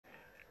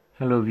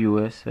Hello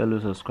viewers, hello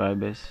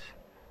subscribers,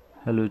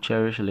 hello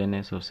cherished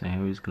learners of St.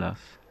 Henry's class.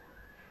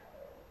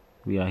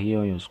 We are here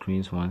on your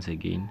screens once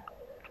again.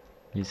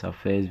 This is our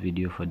first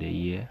video for the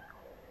year.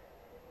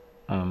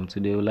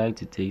 Today we'd like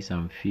to take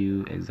some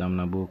few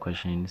examinable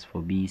questions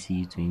for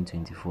BC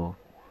 2024.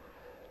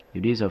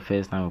 If this is your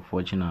first time of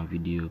watching our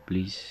video,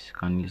 please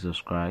kindly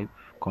subscribe,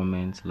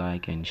 comment,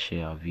 like and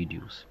share our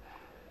videos.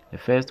 The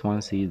first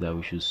one says that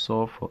we should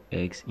solve for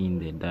x in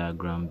the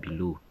diagram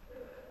below,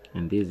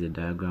 and this is the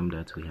diagram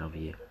that we have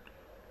here.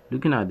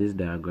 Looking at this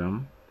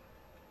diagram,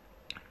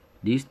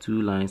 these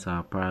two lines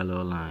are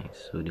parallel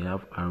lines, so they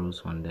have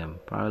arrows on them.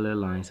 Parallel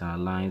lines are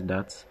lines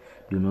that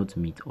do not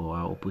meet or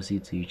are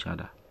opposite to each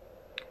other.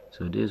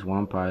 So this is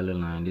one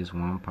parallel line, this is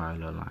one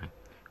parallel line.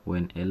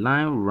 When a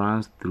line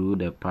runs through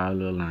the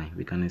parallel line,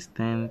 we can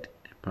extend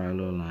the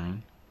parallel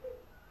line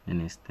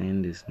and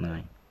extend this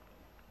line.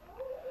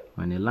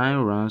 When a line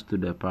runs through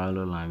the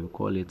parallel line, we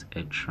call it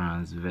a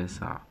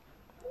transversal.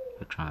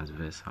 A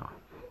transversal.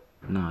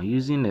 Now,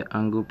 using the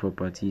angle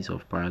properties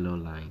of parallel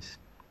lines,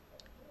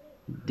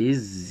 this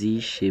Z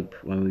shape,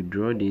 when we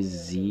draw this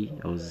Z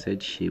or Z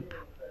shape,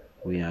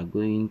 we are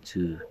going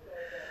to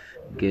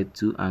get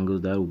two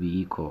angles that will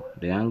be equal.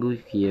 The angle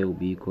here will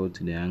be equal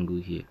to the angle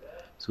here.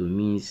 So it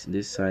means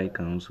this side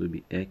can also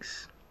be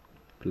x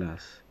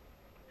plus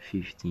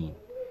 15.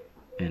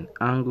 And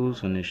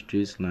angles on a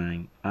straight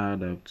line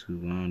add up to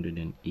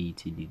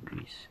 180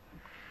 degrees.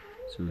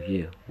 So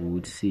here we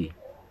would see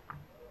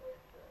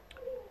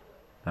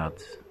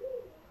that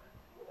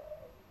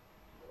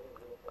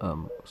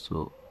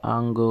so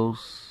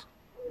angles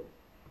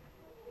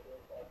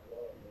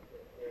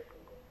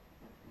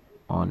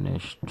on a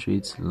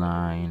straight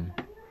line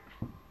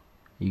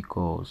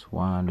equals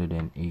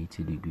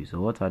 180 degrees.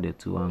 So what are the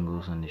two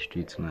angles on the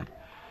straight line?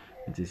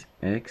 It is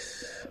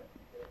x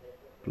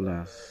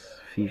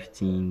plus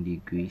 15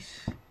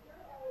 degrees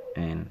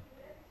and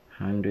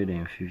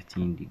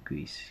 115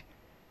 degrees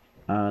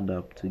add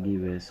up to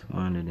give us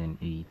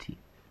 180.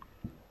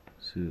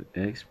 So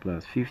x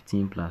plus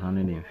 15 plus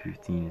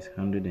 115 is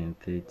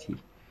 130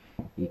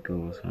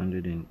 equals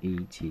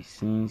 180.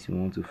 Since we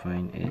want to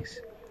find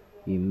x,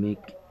 we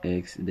make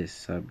x the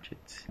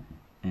subject,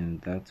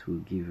 and that will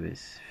give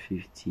us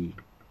 50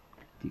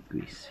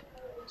 degrees.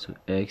 So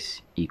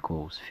x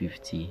equals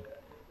 50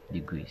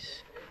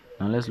 degrees.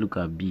 Now let's look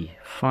at B.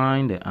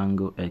 Find the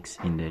angle x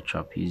in the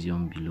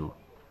trapezium below.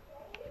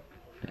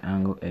 The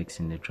angle x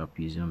in the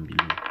trapezium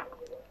below.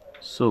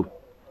 So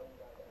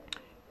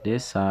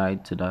this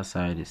side to that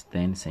side is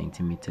 10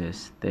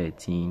 centimeters,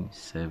 13,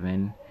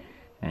 7,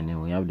 and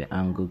then we have the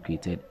angle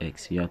created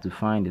x. You have to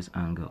find this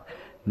angle.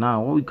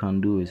 Now what we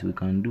can do is we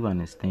can do an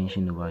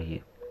extension over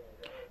here.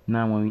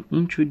 Now when we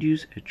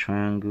introduce a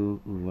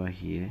triangle over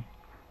here,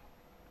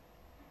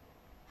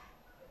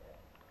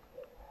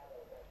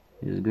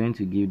 it's going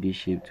to give this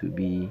shape to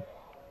be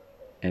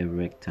a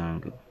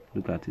rectangle.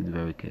 Look at it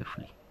very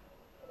carefully.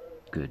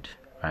 Good,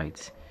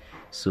 right?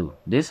 So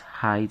this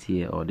height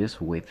here, or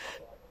this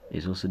width,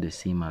 is also the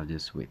same as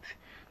this width.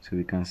 So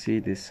we can say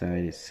this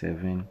side is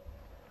 7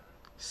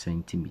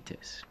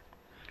 centimeters.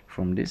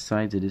 From this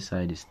side to this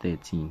side is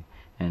 13,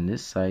 and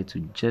this side to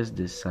just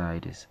this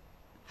side is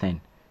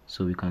 10.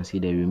 So we can see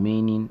the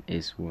remaining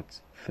is what?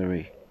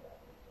 3.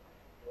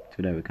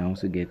 So that we can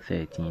also get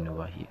 13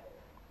 over here.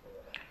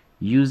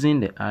 Using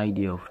the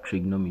idea of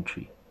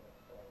trigonometry,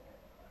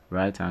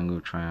 right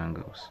angle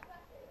triangles.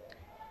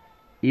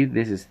 If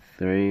this is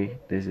 3,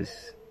 this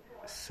is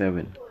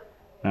 7.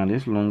 Now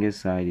this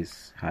longest side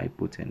is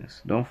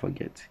hypotenuse. Don't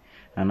forget,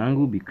 an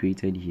angle will be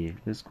created here.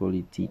 Let's call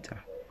it theta.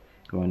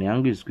 So when the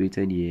angle is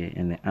created here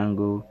and the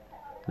angle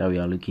that we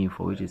are looking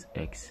for, which is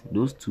x,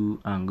 those two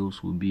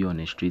angles will be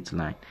on a straight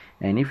line.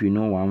 And if you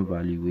know one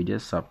value, we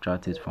just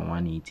subtract it from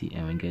 180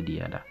 and we get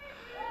the other.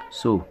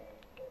 So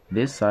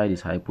this side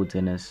is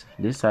hypotenuse,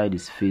 this side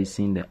is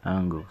facing the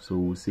angle, so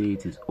we'll say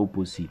it is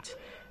opposite,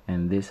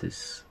 and this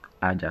is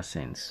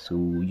adjacent, so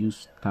we'll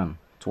use tan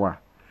toi.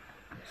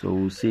 So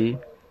we'll say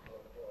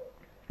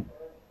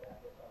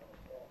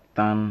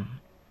tan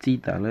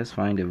theta. Let's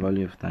find the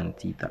value of tan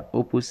theta.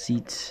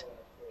 Opposite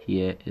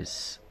here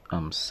is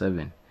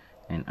 7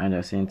 and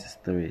adjacent is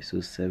 3, so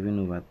 7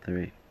 over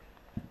 3.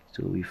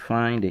 So we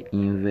find the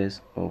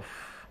inverse of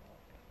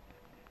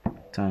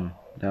tan.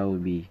 That will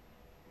be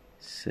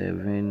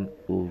 7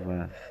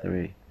 over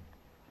 3.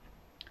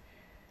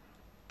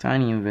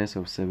 Tan inverse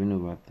of 7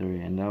 over 3,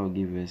 and that will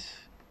give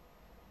us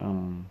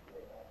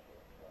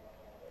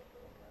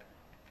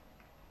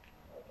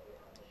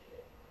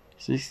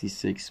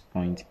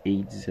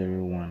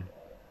 66.801.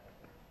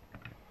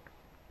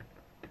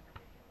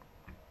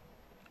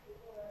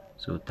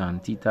 So tan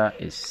theta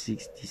is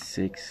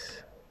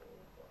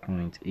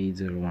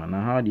 66.801.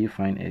 Now how do you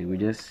find x? We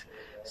just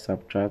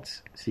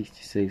subtract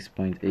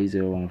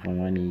 66.801 from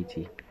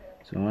 180.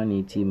 So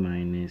 180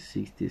 minus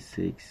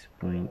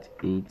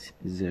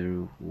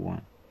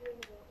 66.801.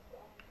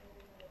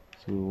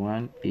 So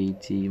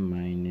 180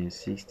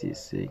 minus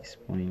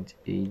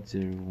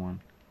 66.801.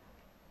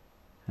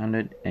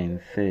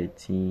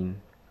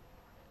 113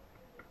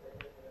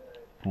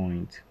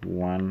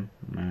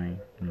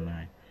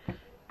 0.199.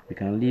 We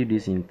can leave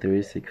this in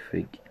 3 sig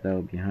fig. That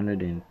will be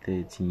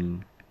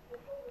 113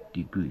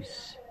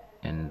 degrees,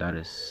 and that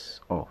is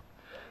all.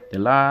 The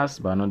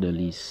last but not the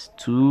least,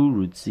 2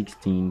 root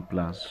 16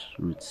 plus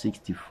root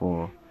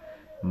 64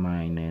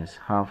 minus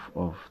half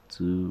of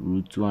 2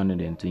 root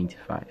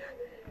 225.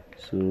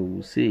 So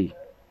we'll say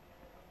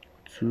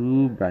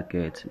 2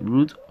 bracket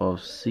root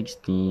of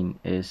 16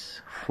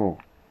 is 4.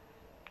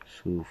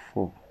 So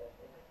 4.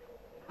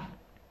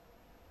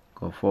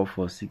 Got 4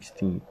 for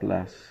 16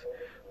 plus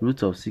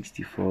root of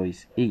 64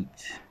 is 8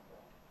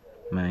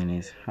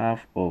 minus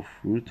half of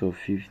root of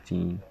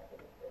 15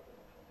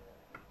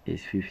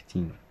 is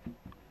 15.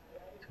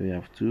 So we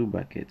have 2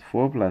 brackets.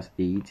 4 plus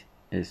 8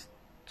 is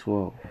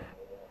 12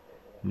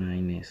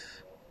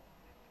 minus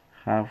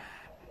half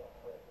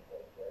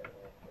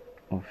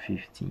of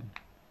 15.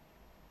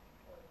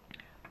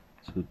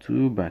 So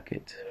 2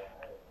 brackets.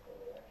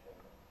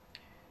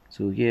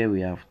 So here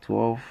we have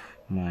 12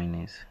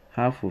 minus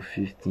half of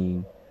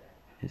 15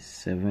 is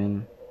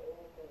 7.5.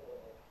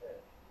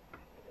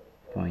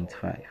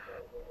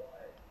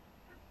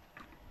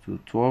 So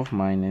 12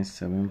 minus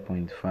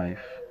 7.5.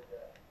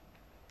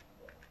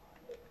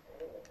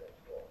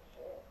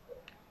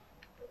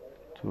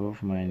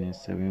 12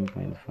 minus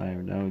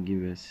 7.5, that will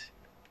give us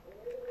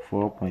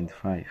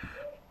 4.5.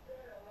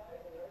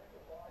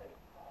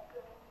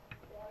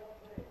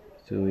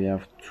 So we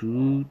have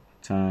 2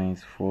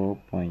 times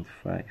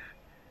 4.5.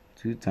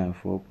 2 times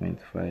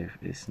 4.5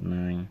 is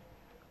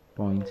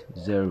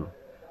 9.0.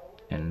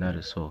 And that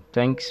is all.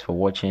 Thanks for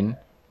watching.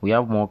 We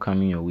have more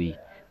coming your way.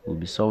 We'll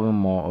be solving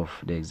more of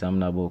the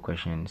examinable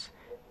questions.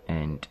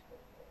 And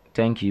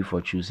thank you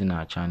for choosing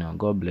our channel.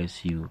 God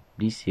bless you.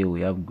 This year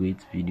we have great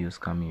videos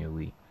coming your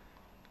way.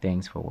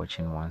 Thanks for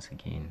watching once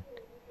again.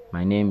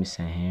 My name is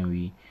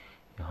Henry,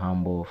 your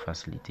humble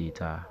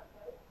facilitator.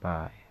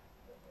 Bye.